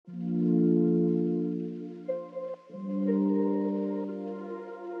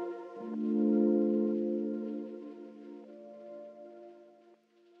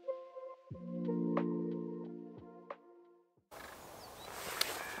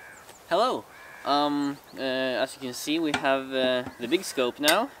Hello. As you can see, we have the big scope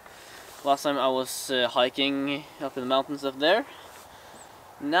now. Last time I was hiking up in the mountains up there.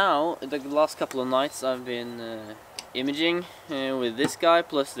 Now, the last couple of nights I've been imaging with this guy,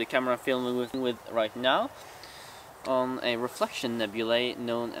 plus the camera I'm filming with right now, on a reflection nebulae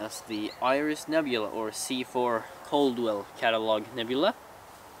known as the Iris Nebula, or C4 Coldwell Catalog Nebula.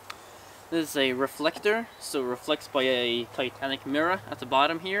 This is a reflector, so it reflects by a Titanic mirror at the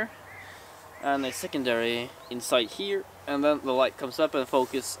bottom here, and a secondary inside here, and then the light comes up and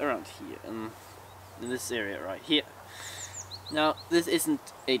focuses around here, in this area right here. Now, this isn't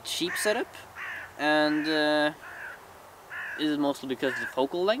a cheap setup, and this is mostly because of the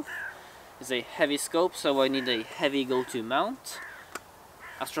focal length. It's a heavy scope, so I need a heavy go-to mount.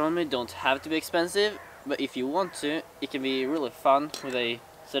 Astronomy don't have to be expensive, but if you want to, it can be really fun with a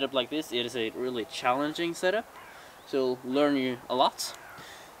setup like this. It is a really challenging setup, so it'll learn you a lot.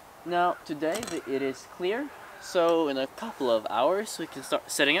 Now, today it is clear, so in a couple of hours we can start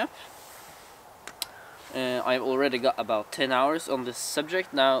setting up. I've already got about 10 hours on this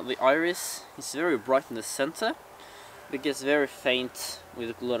subject. Now, the iris is very bright in the center. It gets very faint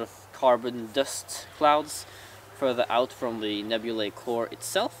with a lot of carbon dust clouds further out from the nebulae core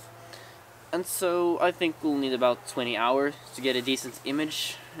itself. And so I think we'll need about 20 hours to get a decent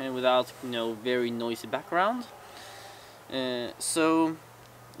image without, very noisy background. So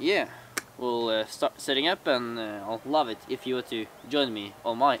yeah, we'll start setting up, and I'll love it if you were to join me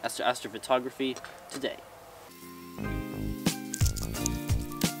on my astrophotography today.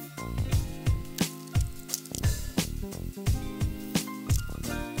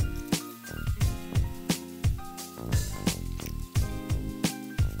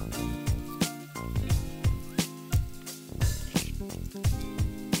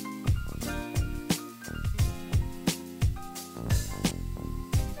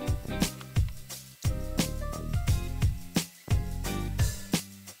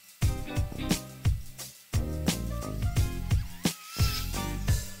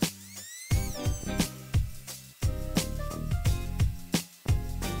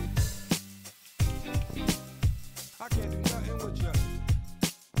 I can't do nothing with you.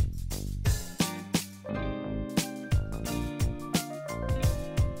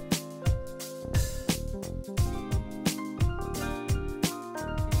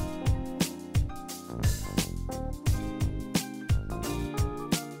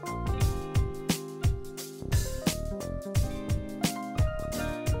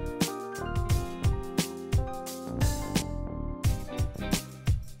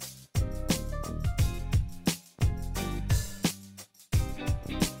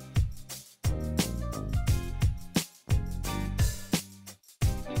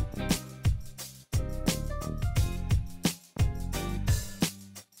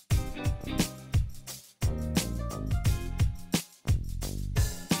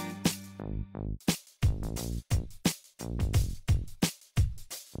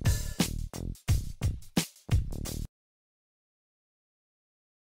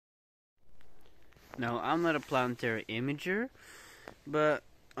 Now, I'm not a planetary imager, but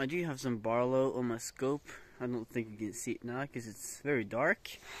I do have some Barlow on my scope. I don't think you can see it now because it's very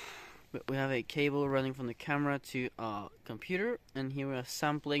dark. But we have a cable running from the camera to our computer, and here we are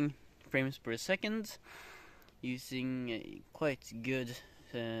sampling frames per second using a quite good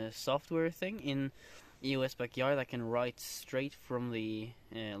software thing in EOS Backyard that can write straight from the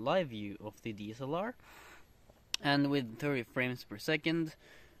live view of the DSLR. And with 30 frames per second,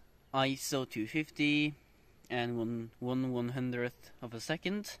 ISO 250 and 1/100th of a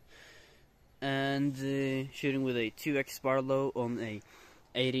second, and shooting with a 2x Barlow on a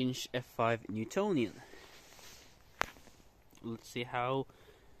 8-inch f5 Newtonian. Let's see how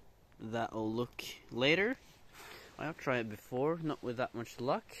that'll look later. I've tried it before, not with that much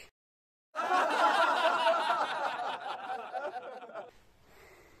luck.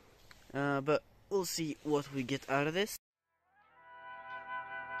 But we'll see what we get out of this.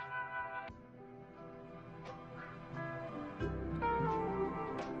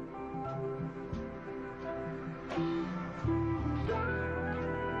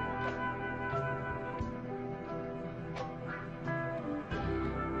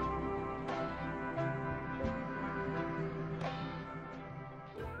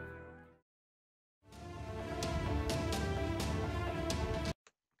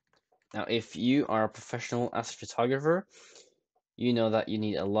 Now, if you are a professional astrophotographer, you know that you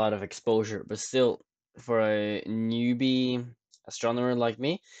need a lot of exposure, but still, for a newbie astronomer like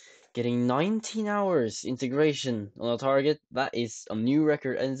me, getting 19 hours integration on a target, that is a new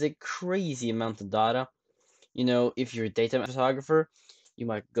record, and it's a crazy amount of data. If you're a daytime photographer, you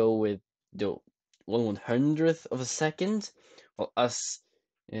might go with the 1/100th of a second, while us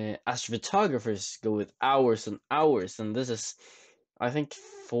astrophotographers go with hours and hours, and this is, I think,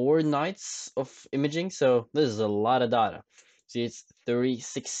 4 nights of imaging, so this is a lot of data. See, it's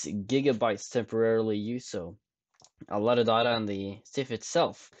 36 gigabytes temporarily used, so a lot of data, and the SIF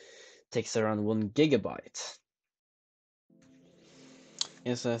itself takes around 1 gigabyte.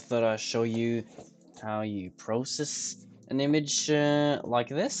 Yes, I thought I'd show you how you process an image like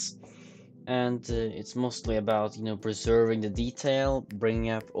this. And it's mostly about, preserving the detail, bringing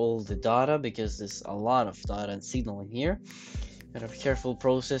up all the data, because there's a lot of data and signal in here. Kind of careful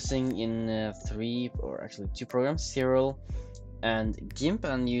processing in 2 programs, Serial and GIMP,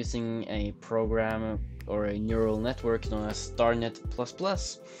 and using a program or a neural network known as StarNet++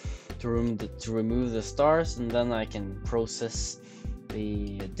 to remove the stars, and then I can process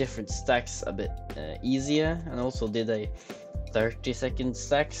the different stacks a bit easier, and also did a 30-second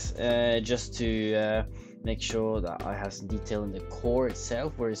stacks just to make sure that I have some detail in the core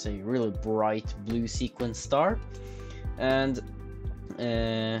itself, where it's a really bright blue sequence star. And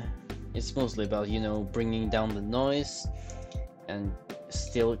it's mostly about, bringing down the noise and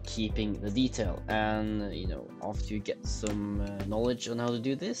still keeping the detail. And after you get some knowledge on how to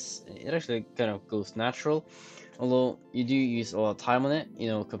do this, it actually kind of goes natural, although you do use a lot of time on it,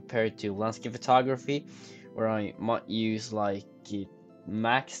 compared to landscape photography, where I might use like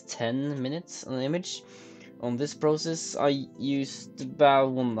max 10 minutes on an image. On this process I used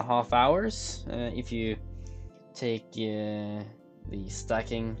about 1.5 hours if you take the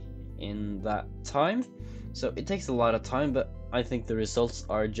stacking in that time. So it takes a lot of time, but I think the results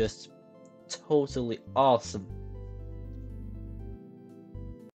are just totally awesome.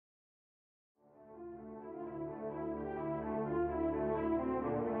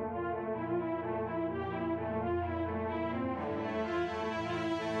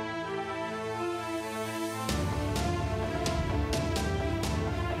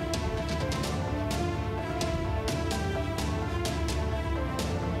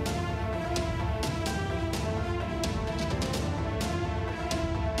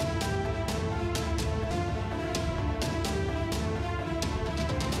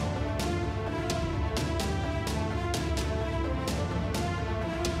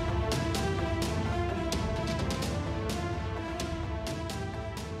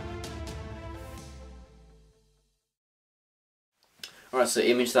 Alright, so the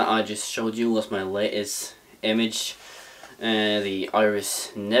image that I just showed you was my latest image, the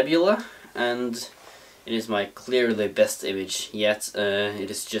Iris Nebula, and it is my clearly best image yet.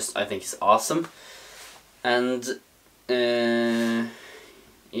 It is just, I think it's awesome. And an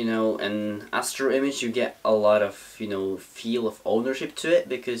astro image, you get a lot of, feel of ownership to it,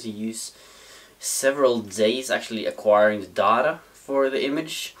 because you use several days actually acquiring the data for the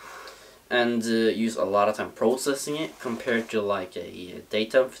image, and use a lot of time processing it, compared to like a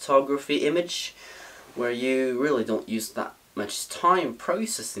daytime photography image, where you really don't use that much time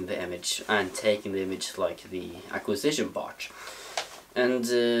processing the image and taking the image like the acquisition part. And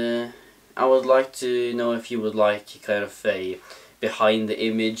I would like to know if you would like kind of a behind the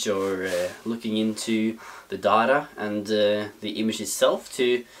image, or looking into the data and the image itself,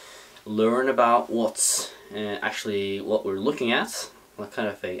 to learn about what's actually what we're looking at, like kind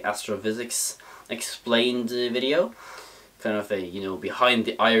of a astrophysics explained video, kind of a behind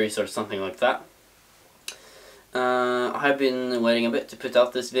the iris or something like that. I have been waiting a bit to put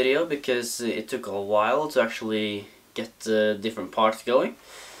out this video, because it took a while to actually get different parts going.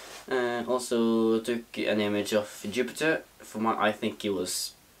 Also took an image of Jupiter. I think it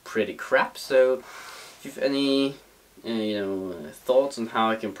was pretty crap, so if you have any thoughts on how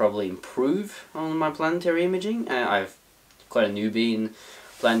I can probably improve on my planetary imaging. I've quite a newbie in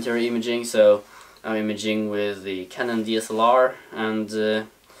planetary imaging, so I'm imaging with the Canon DSLR and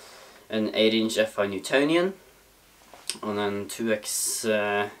an 8-inch FI Newtonian on an 2x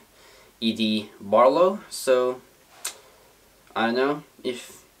ED Barlow. So I don't know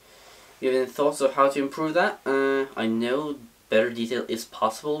if you have any thoughts of how to improve that. I know better detail is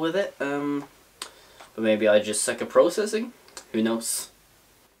possible with it, but maybe I just suck at processing. Who knows?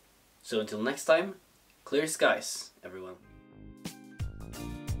 So until next time, clear skies, everyone.